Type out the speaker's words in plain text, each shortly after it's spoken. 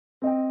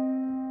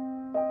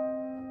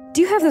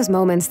Do you have those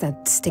moments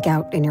that stick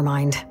out in your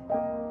mind?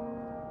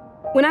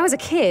 When I was a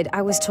kid,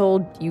 I was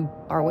told you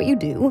are what you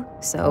do,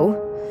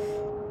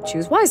 so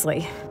choose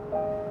wisely.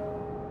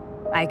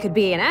 I could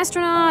be an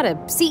astronaut, a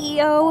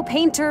CEO, a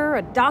painter,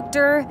 a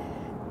doctor.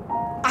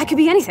 I could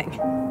be anything.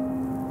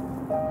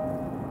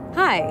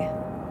 Hi,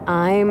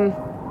 I'm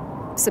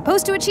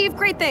supposed to achieve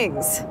great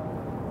things.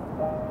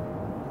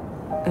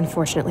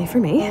 Unfortunately for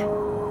me,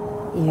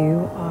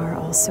 you are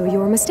also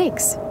your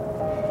mistakes.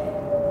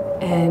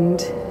 And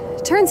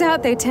turns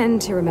out they tend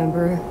to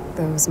remember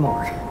those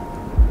more.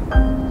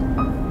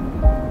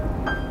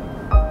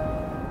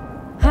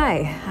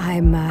 Hi,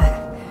 I'm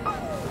a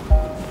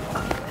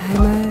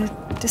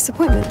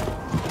disappointment.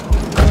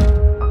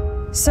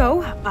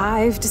 So,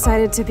 I've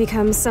decided to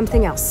become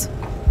something else.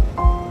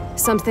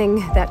 Something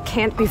that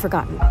can't be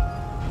forgotten.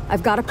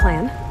 I've got a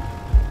plan.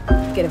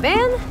 Get a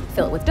van,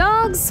 fill it with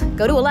dogs,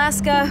 go to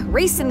Alaska,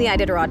 race in the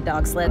Iditarod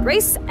dog sled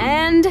race,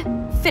 and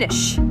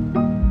finish.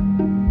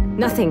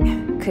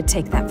 Nothing could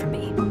take that from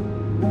me.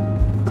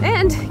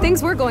 And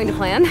things we're going to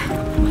plan.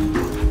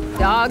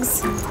 Dogs,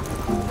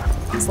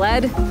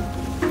 sled,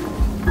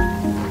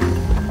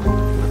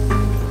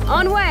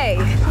 on way.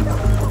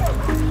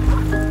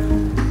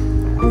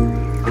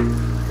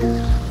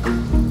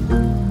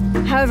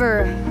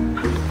 However,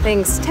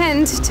 things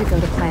tend to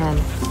go to plan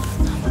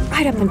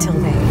right up until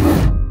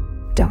they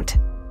don't.